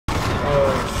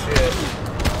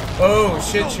Oh,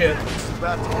 shit. It's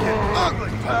about to get ugly,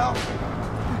 pal.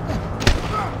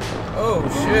 Oh,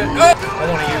 shit. Oh! I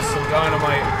want to use some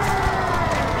dynamite.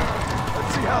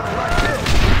 Let's see how they like this.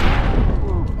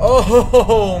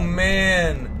 Oh,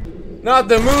 man. Not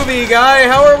the movie guy.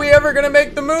 How are we ever going to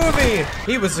make the movie?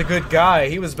 He was a good guy.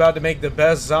 He was about to make the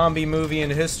best zombie movie in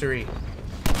history.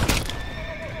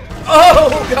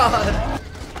 Oh, God.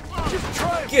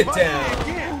 Get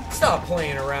down. Stop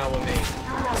playing around with me.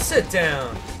 Sit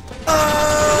down.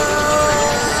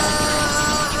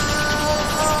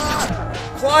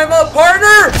 Climb up,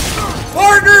 partner!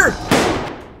 Partner!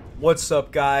 What's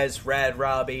up, guys?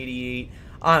 RadRob88.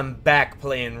 I'm back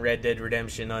playing Red Dead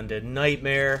Redemption Undead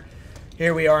Nightmare.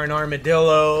 Here we are in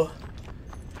Armadillo.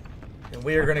 And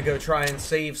we are going to go try and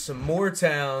save some more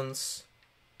towns.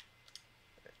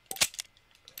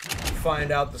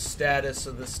 Find out the status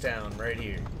of this town right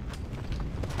here.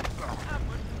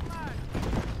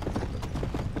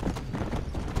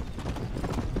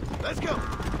 Let's go.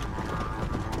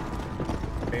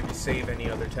 Maybe save any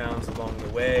other towns along the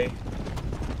way.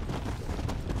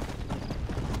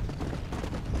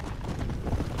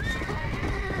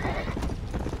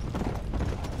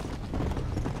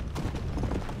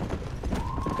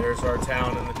 There's our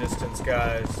town in the distance,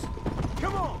 guys.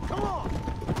 Come on, come on.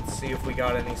 Let's see if we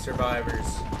got any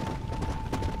survivors.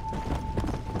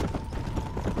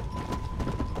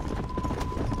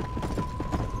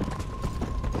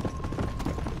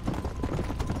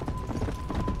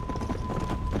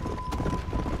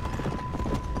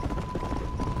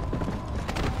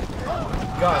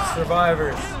 Got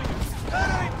survivors.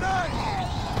 That ain't nice.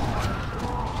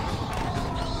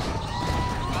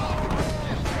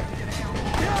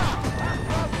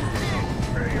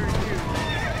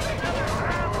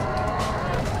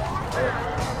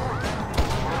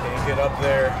 Can't get up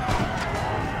there.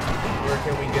 Where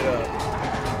can we get up?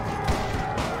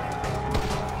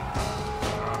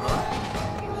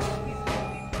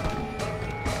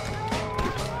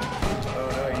 Oh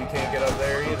no, you can't get up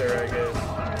there either, I guess.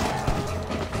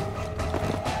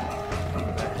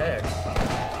 Heck.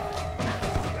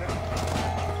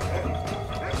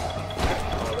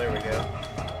 Oh, there we go.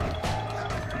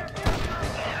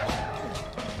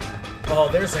 Oh,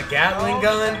 there's a Gatling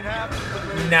gun?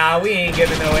 Nah, we ain't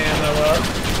giving no ammo up.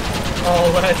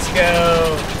 Oh, let's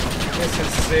go. This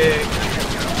is sick.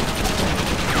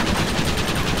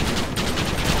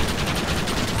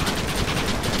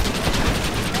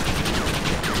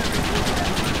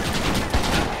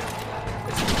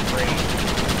 This is great.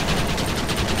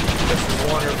 This is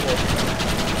wonderful.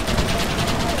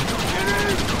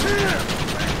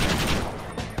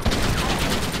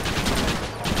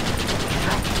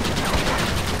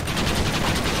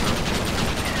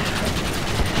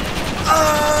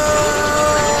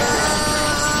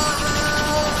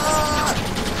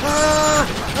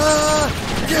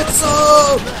 Get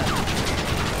some!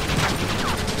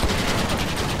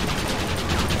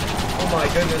 Oh my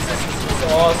goodness, this is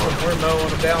awesome. We're mowing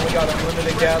them down. We got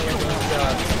unlimited Gatling gun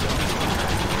shots.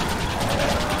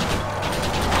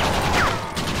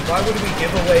 Why would we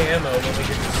give away ammo when we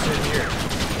could just sit here?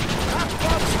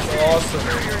 This is awesome.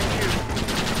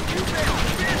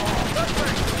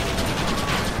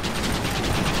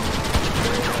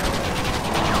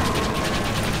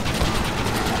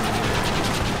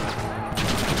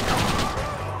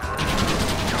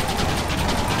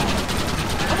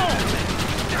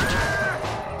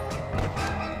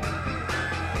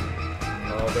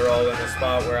 Oh, they're all in a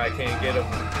spot where I can't get them.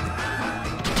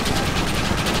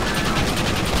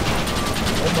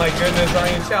 Oh my goodness, I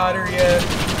ain't shot her yet.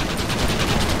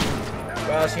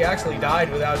 Wow, she actually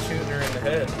died without shooting her in the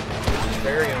head, which is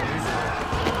very unusual.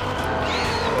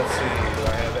 Let's see, do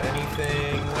I have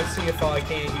anything? Let's see if I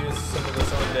can't use some of this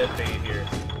undead bait here.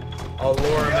 I'll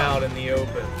lure him out in the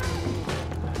open.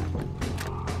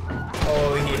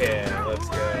 Oh yeah, let's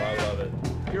go, I love it.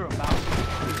 You're about to.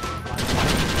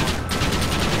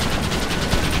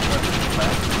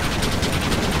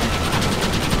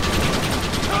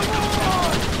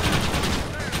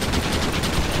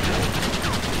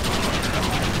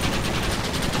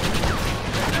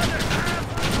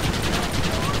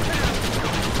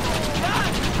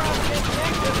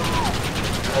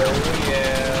 Oh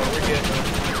yeah, we're getting them.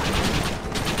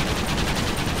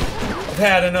 I've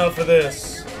had enough of this.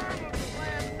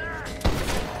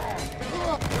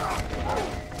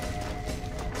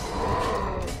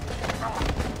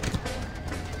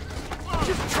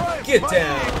 Get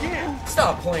down.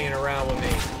 Stop playing around with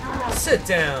me. Sit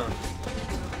down.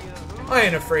 I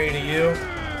ain't afraid of you.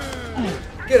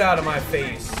 Get out of my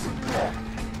face.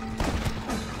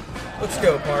 Let's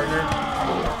go, partner.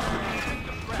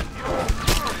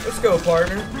 Let's go,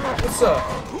 partner. What's up?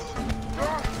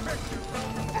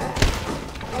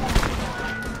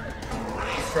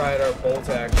 Let's try out our bolt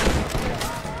action.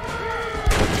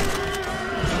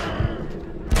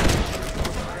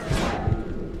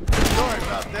 Sorry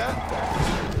about that.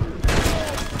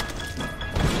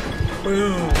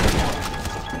 Boom.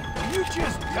 Will you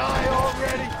just die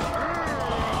already?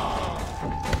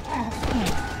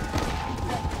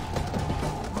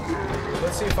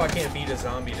 Let's see if I can't beat a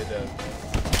zombie to death.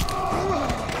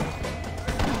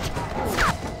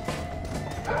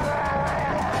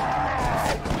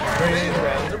 Bring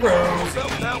around the rosy.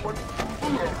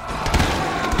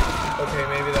 Okay,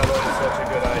 maybe that wasn't such a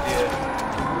good idea.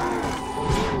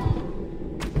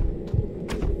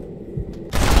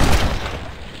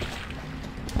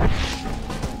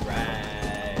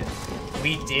 Right.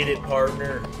 We did it,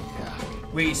 partner.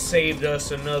 We saved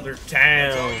us another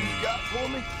town. You got for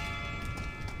me?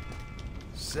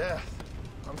 Seth,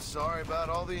 I'm sorry about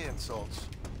all the insults.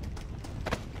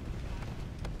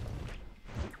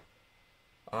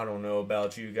 I don't know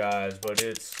about you guys, but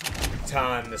it's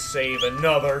time to save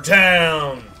another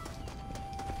town!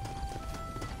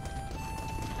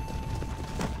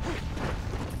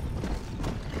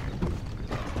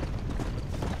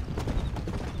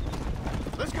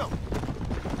 Let's go.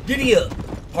 Giddy up,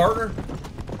 partner!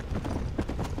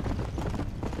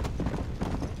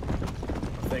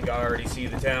 I think I already see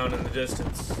the town in the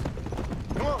distance.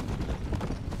 Come on.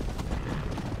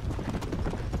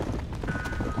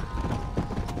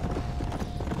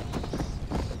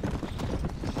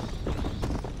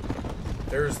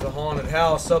 There's the haunted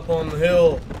house up on the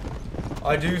hill.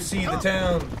 I do see the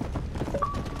town.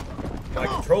 My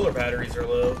controller batteries are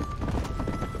low.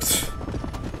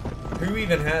 Who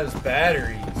even has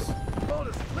batteries? Oh,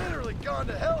 it's literally gone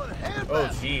to hell in a handbasket. Oh,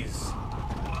 jeez.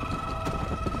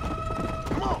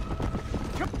 Come on.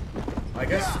 I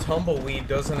guess Tumbleweed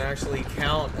doesn't actually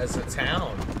count as a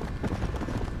town.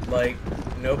 Like,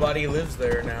 nobody lives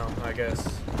there now, I guess.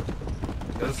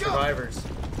 No Let's go. survivors.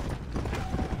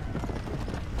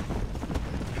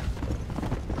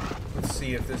 Let's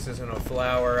see if this isn't a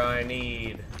flower I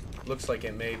need. Looks like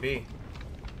it may be.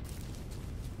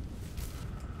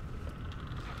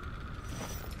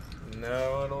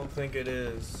 No, I don't think it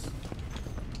is.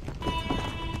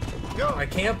 Go. I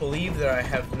can't believe that I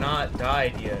have not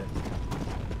died yet.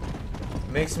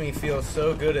 Makes me feel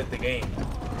so good at the game.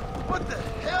 What the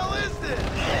hell is this?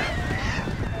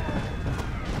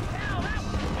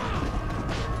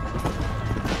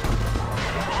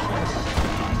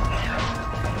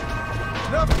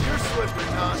 Enough of your slippery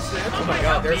nonsense. Oh my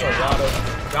god, there's a lot of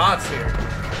dots here.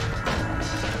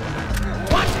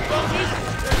 Watch it, Bogies!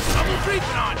 There's someone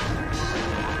creeping on you!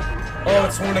 Oh,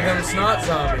 it's one of them snot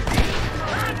zombies.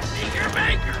 Sneak your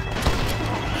banker!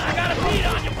 I got a beat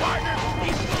on you, partner!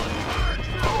 He's pulling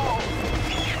hard!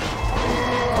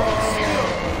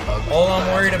 All I'm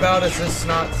worried about is this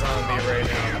snot zombie right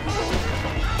now.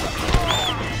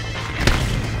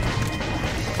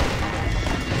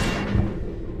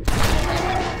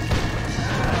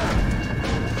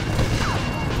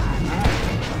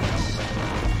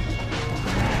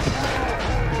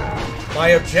 My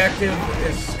objective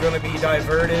is going to be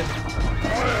diverted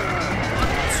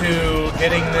to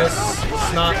getting this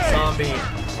snot zombie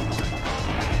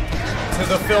to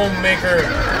the filmmaker.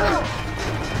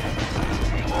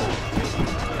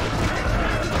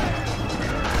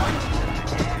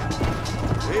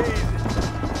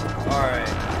 Alright.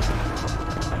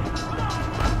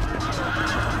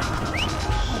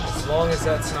 As long as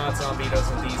that snot zombie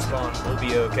doesn't despawn, we'll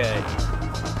be okay.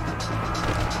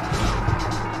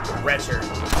 Wretcher.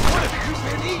 What have you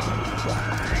been eating?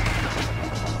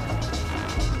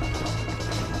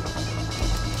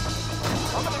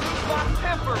 I'm gonna lose my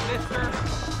temper, mister!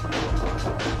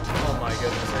 Oh my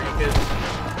goodness, are you kidding?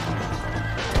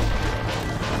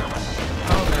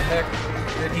 How in the heck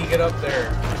did he get up there?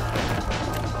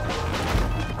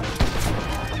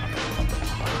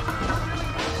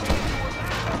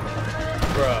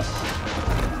 Bruh.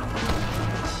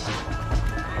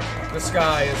 This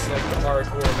guy is like the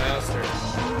hardcore master.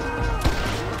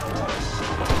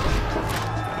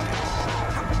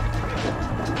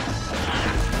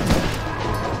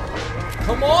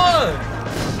 Come on!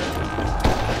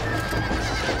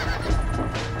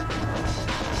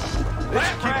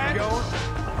 Let's keep it going.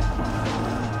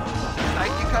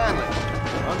 Thank you kindly.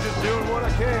 I'm just doing what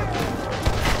I can.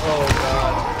 Oh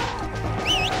god.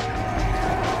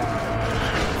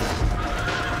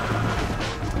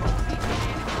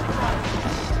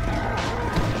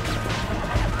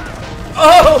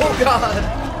 Oh god!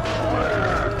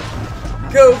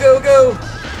 Go, go, go!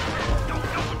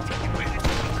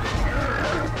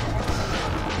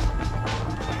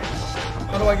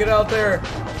 I get out there?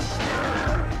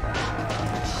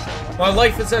 My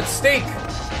life is at stake.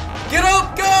 Get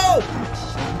up, go!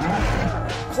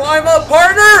 Climb up,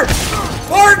 partner!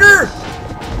 Partner!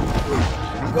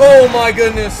 Oh my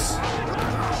goodness.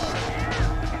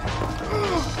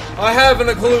 I haven't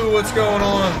a clue what's going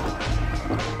on.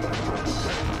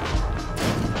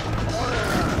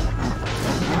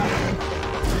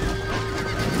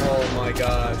 Oh my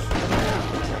gosh.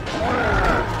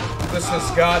 This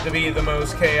has got to be the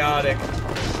most chaotic.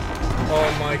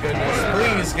 Oh my goodness.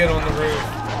 Please get on the roof.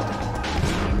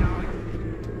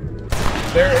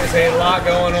 There is a lot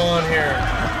going on here.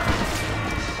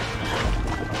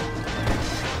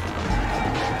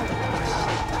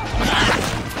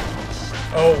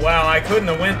 Oh wow, I couldn't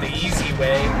have went the easy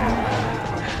way.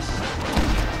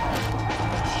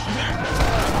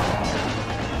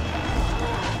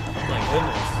 Oh my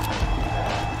goodness.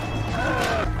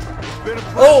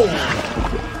 Oh!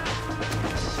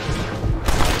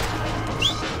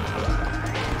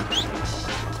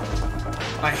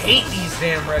 I hate these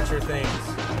damn retro things.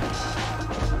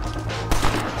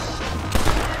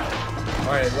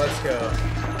 Alright, let's go.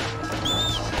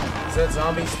 Is that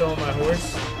zombie still on my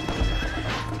horse?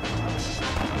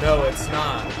 No, it's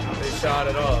not. They shot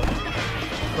it off.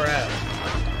 Crap.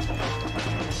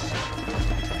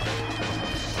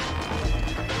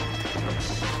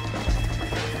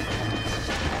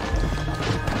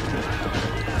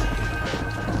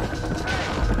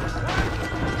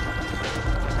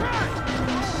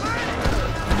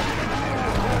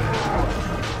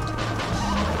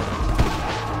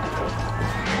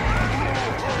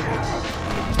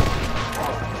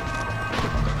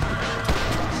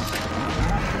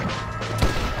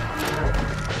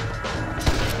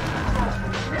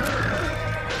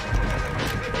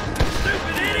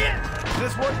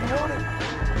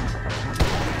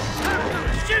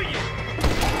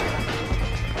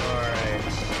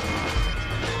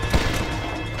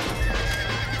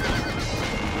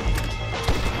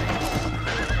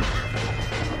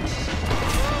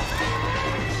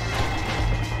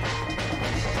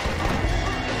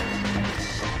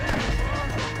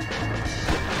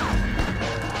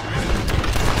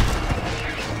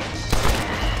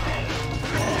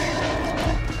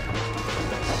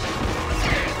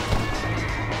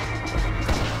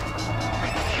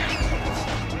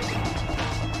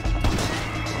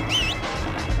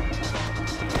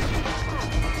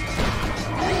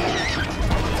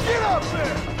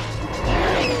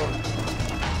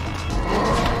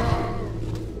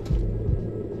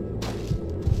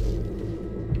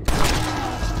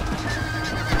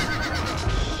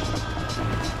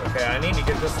 Okay, I need to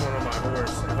get this one on my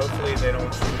horse, and hopefully they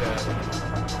don't shoot at it.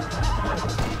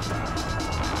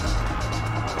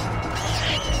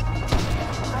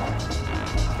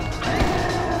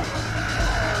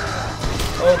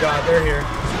 Oh god, they're here.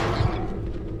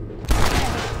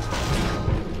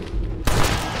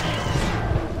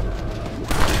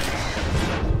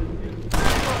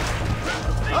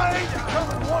 I ain't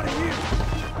becoming one of you.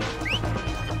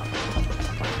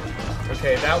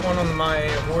 Okay, that one on my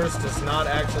horse does not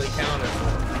actually count as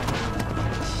one.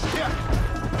 Yeah.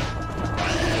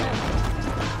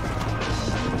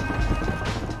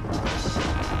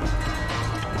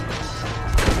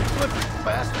 Slippery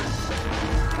bastard.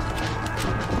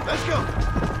 Let's go.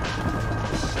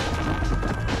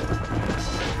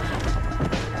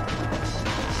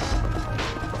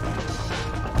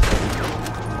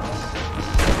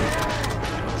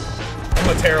 I'm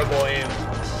a terrible aim.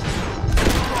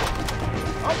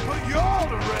 I'll put you all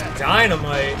to rest.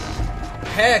 Dynamite?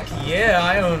 Heck yeah,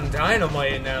 I own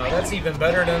dynamite now. That's even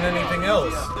better than anything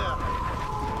else.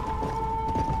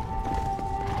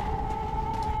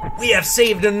 We have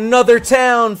saved another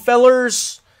town,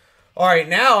 fellers! Alright,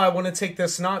 now I want to take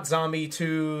this not zombie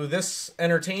to this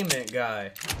entertainment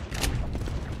guy.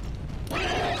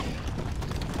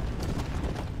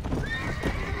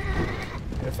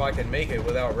 If I can make it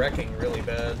without wrecking really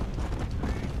bad.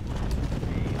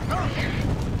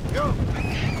 Go.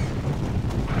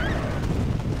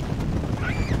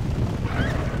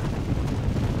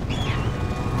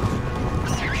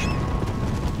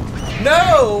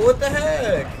 No! What the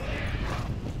heck?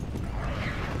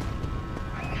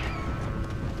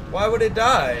 Why would it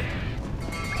die?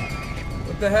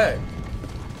 What the heck?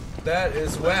 That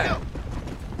is whack.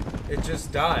 It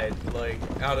just died, like,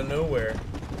 out of nowhere.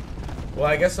 Well,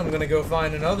 I guess I'm gonna go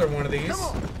find another one of these.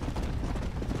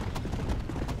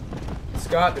 It's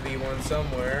got to be one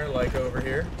somewhere, like over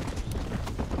here.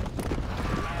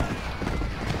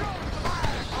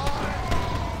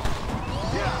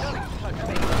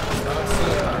 Not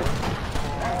seeing one.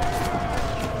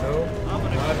 Nope,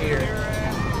 not here.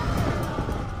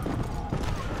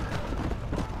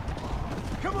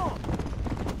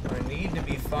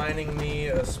 finding me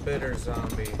a spitter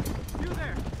zombie. You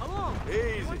there? Hello?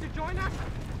 Easy. You want to join us?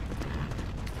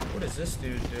 What is this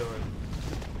dude doing?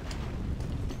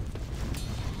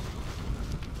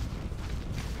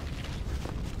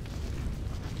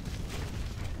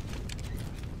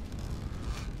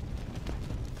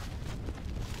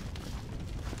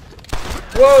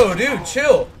 Whoa, dude,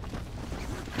 chill.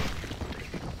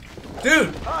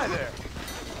 Dude. Hi there.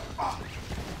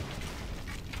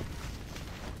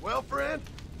 Well, friend,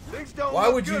 things don't Why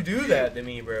look would you good do for that to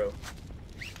me, bro?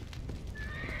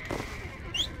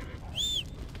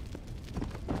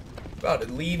 About to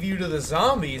leave you to the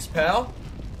zombies, pal.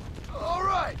 All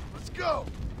right, let's go.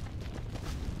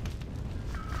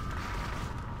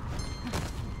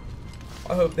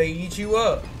 I hope they eat you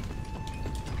up.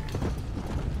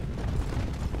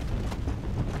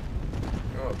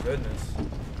 Oh, goodness.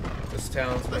 This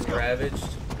town's been ravaged.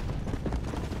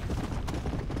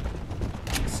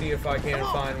 See if I can't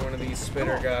find one of these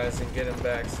spitter guys and get him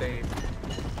back safe.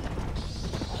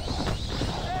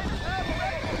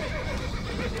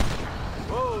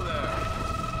 Whoa there.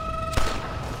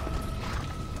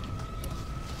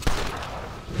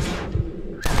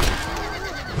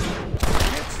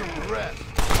 Get some rest.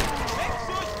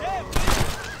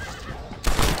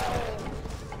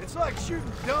 It's like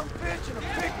shooting dumb fish in a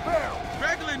big barrel.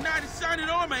 Regular knight-in-shining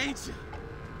armor, ain't you?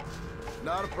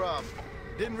 Not a problem.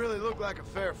 Didn't really look like a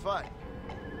fair fight.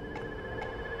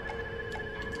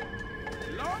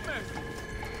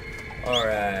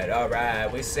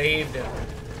 Alright, we saved him.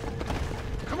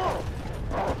 Come on.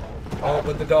 Oh,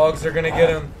 but the dogs are gonna get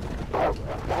him.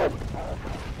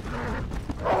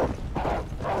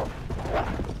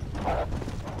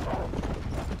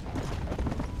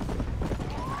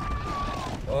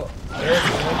 Oh, there's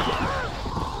one.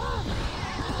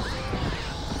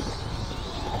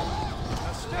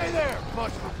 Now stay there,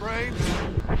 much for brains.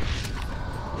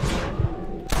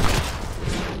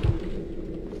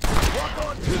 Walk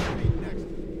on 2 feet next.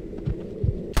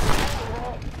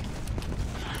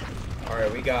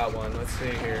 Alright, we got one. Let's see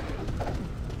here.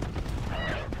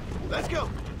 Let's go.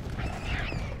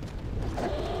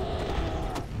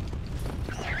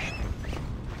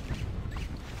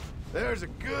 There's a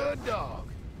good dog.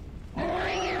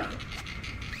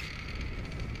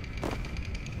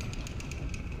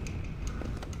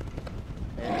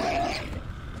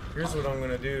 Here's what I'm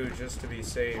gonna do just to be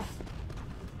safe.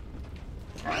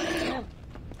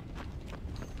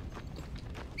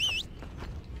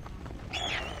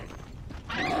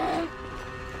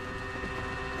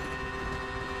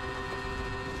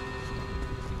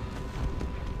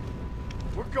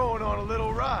 We're going on a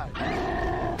little ride.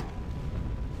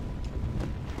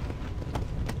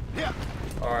 Yeah.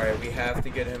 Alright, we have to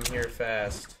get him here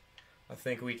fast. I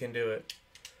think we can do it.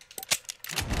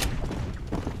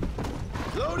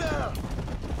 Slow down.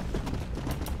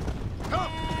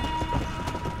 Come.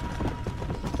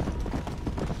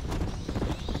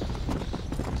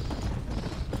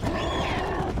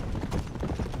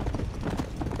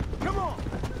 Come on.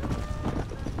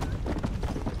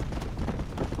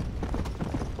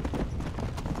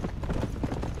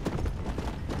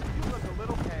 You look a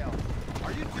little pale.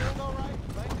 Are you doing all right?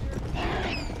 Right here?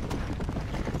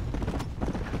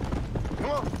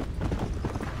 Come on.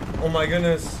 Oh my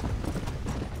goodness.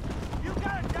 You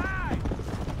gotta die!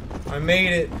 I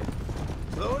made it.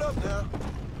 Slow it up now.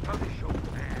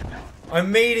 I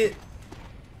made it.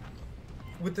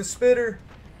 With the spitter.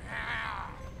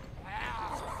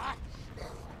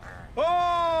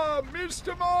 Ah,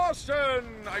 Mr. Marston!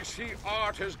 I see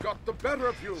art has got the better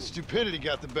of you. Stupidity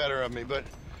got the better of me, but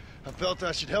I felt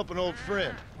I should help an old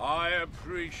friend. I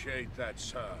appreciate that,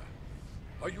 sir.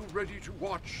 Are you ready to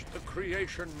watch the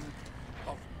creation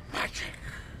of magic?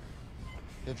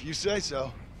 If you say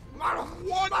so.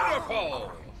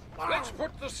 Wonderful! Let's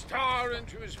put the star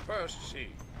into his first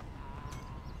scene.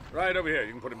 Right over here.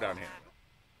 You can put him down here.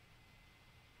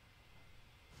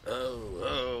 Oh.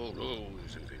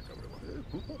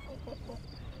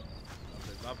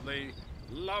 Lovely.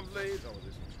 Oh,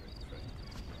 this is great.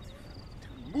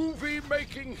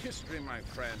 Movie-making history, my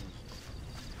friend.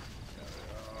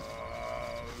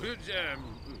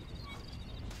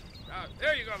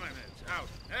 There you go, my man. Out.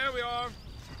 There we are.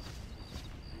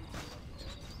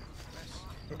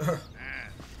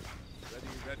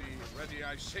 Ready.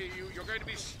 I say you're going to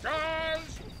be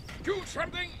stars. Do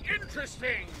something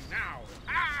interesting now.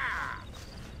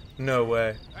 No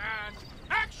way. And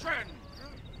action!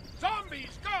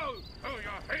 Zombies, go! Oh,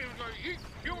 your hands are eat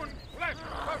human flesh.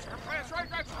 First class, right?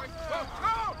 That's right. Go!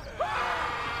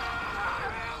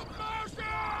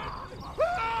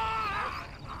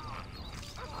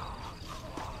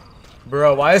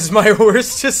 Bro, why is my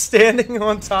horse just standing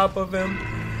on top of him?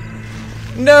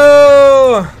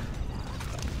 No!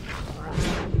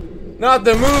 Not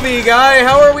the movie, guy!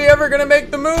 How are we ever gonna make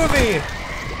the movie?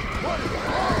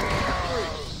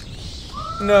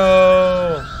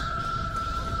 No!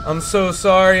 I'm so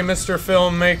sorry, Mr.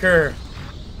 Filmmaker.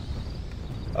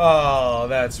 Oh,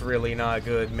 that's really not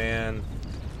good, man.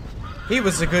 He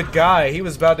was a good guy. He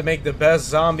was about to make the best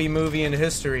zombie movie in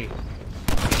history.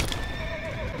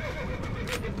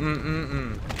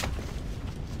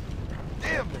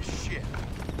 Damn this shit.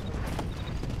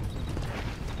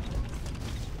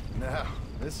 Now,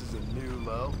 this is a new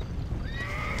low.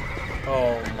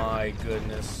 Oh my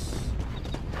goodness.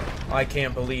 I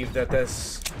can't believe that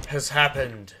this has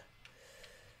happened.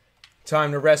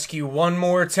 Time to rescue one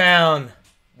more town.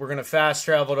 We're gonna fast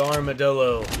travel to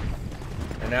Armadillo.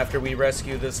 And after we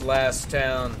rescue this last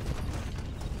town,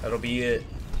 that'll be it.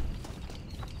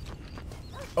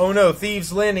 Oh no,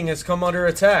 Thieves Landing has come under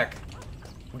attack.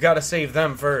 We gotta save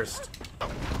them first.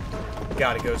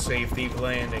 Gotta go save Thieves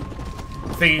Landing.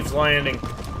 Thieves Landing.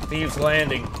 Thieves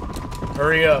Landing.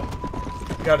 Hurry up.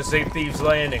 Gotta save Thieves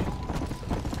Landing.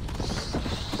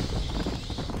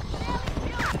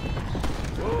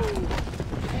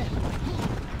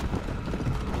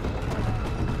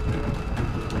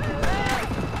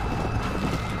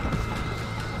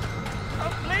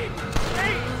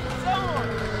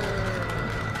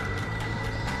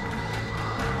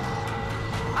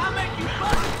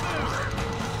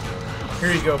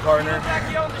 Here you go, partner.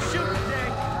 Back you on the shooting day.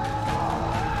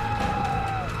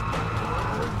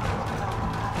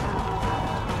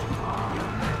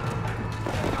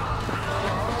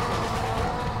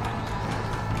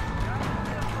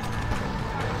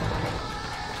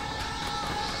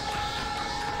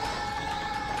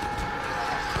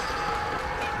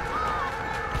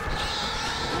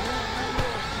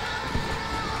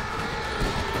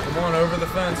 Come on, over the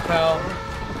fence, pal.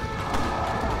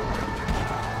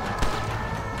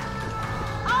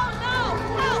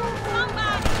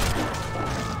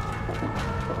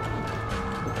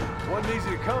 Wasn't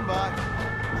easy to come by.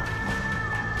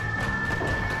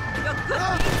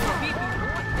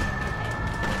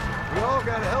 We all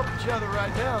gotta help each other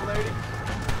right now, lady.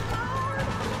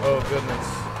 Oh, goodness.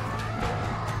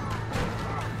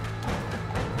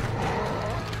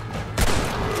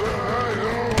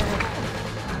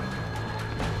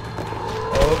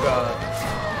 Oh, God.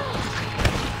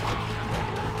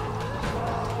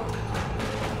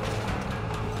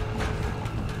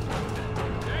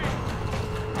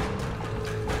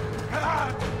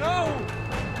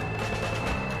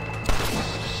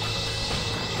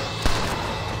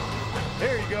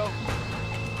 There you go.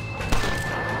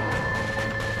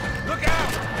 Look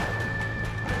out!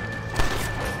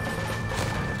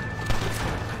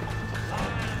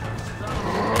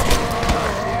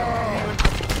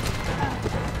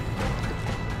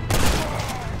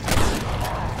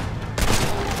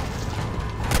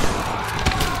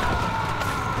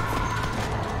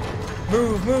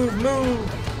 Move, move,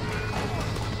 move!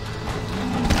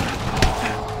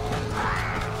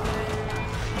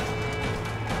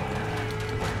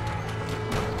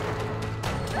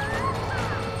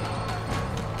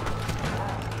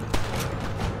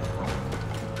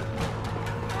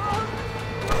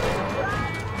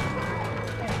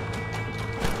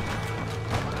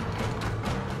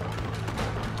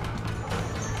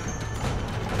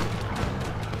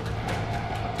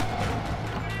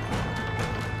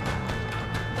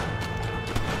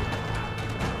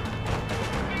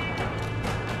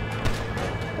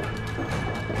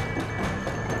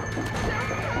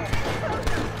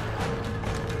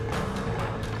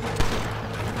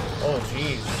 Oh,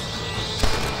 jeez.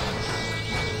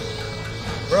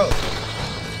 Bro.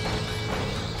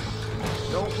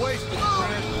 Don't waste it,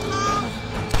 friend.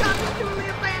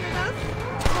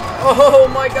 Oh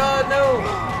my God, no!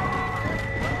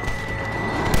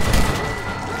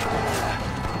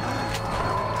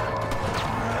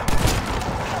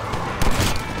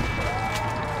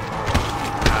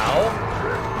 Ow.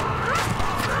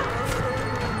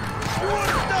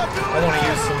 I want to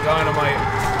use some dynamite.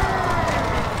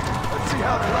 Let's see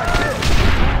how they like this.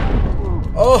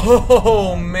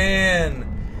 Oh man,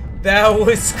 that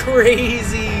was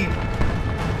crazy.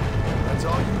 That's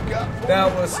all you got for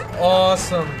That me? was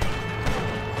awesome.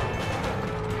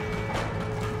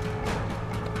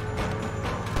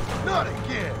 Not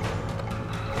again.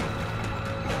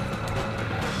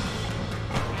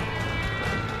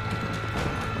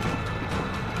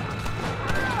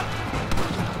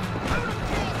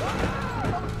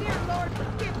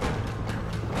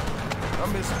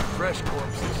 I'm missing fresh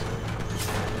corpses.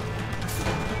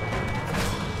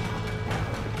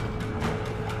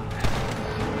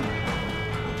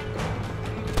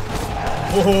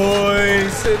 boy,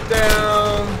 sit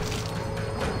down.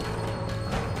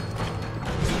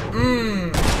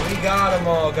 We got them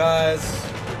all, guys.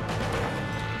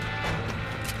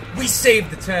 We saved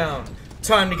the town.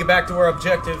 Time to get back to our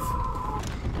objective.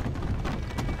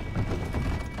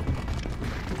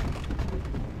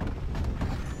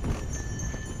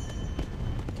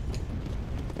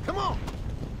 Come on.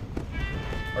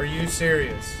 Are you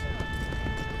serious?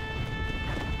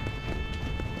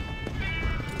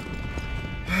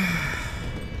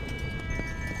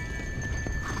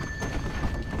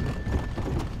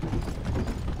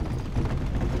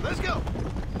 Let's go.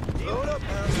 Load up,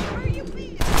 man. Where you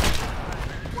been?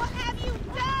 What have you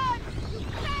done? You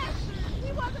bastard!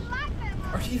 He wasn't like that.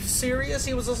 Are you serious?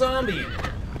 He was a zombie.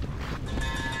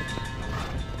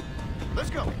 Let's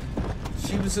go.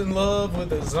 She was in love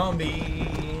with a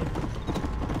zombie.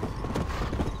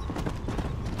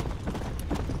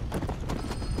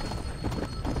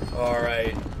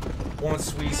 Alright.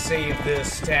 Once we save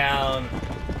this town,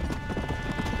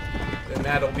 then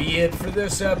that'll be it for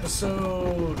this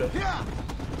episode. Yeah.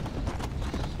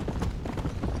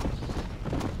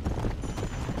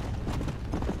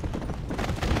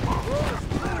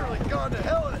 It's literally gone to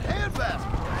hell in a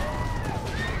handbasket.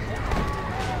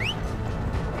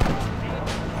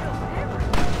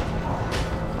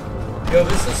 Yo,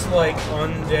 this is like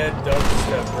Undead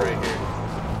dubstep right here.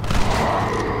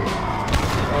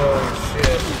 Oh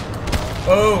shit.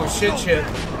 Oh shit.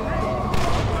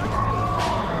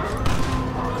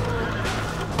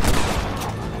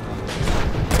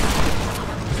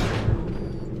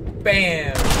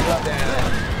 Bam! Drop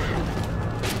down.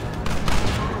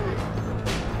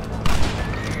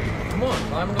 Come on,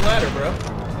 climb the ladder, bro.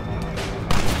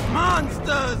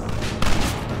 Monsters!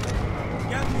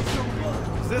 Got me some blood.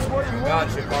 Is this what you want?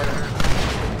 Gotcha, partner.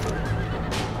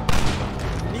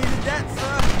 Needed that,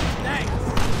 sir. Thanks.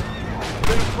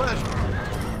 Been a pleasure.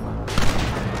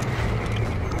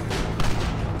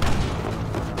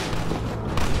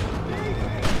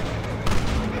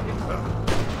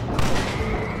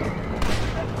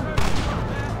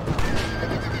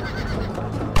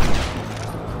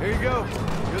 Here you go.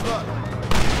 Good luck.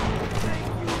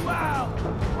 Wow!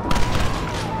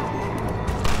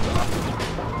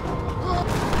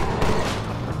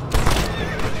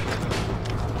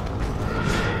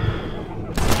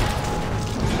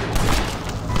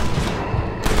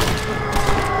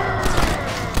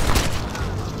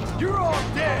 You're all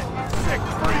dead, you sick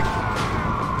freak.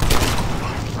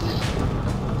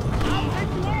 Done with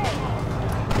this world.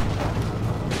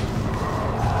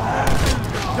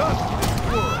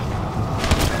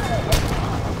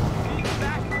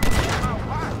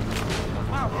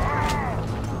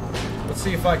 Let's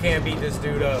see if I can't beat this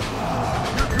dude up.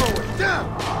 You're going down.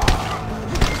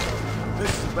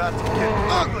 This is about to get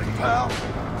ugly, pal.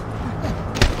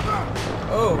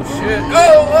 Oh shit.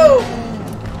 Oh!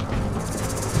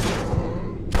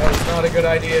 That was not a good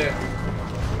idea.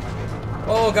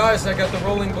 Oh guys, I got the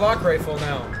rolling block rifle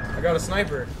now. I got a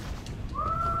sniper.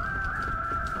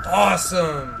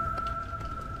 Awesome!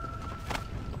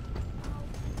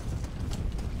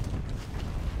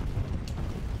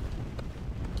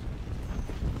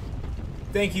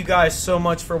 Thank you guys so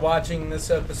much for watching this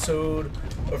episode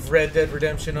of Red Dead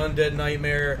Redemption Undead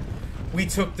Nightmare. We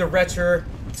took the Retcher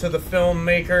to the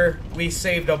filmmaker. We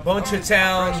saved a bunch of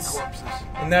towns.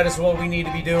 And that is what we need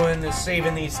to be doing, is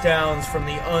saving these towns from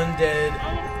the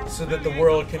undead so that the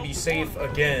world can be safe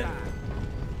again.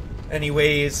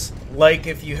 Anyways, like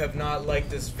if you have not liked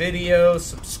this video,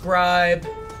 subscribe.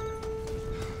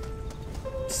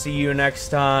 See you next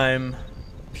time.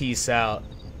 Peace out.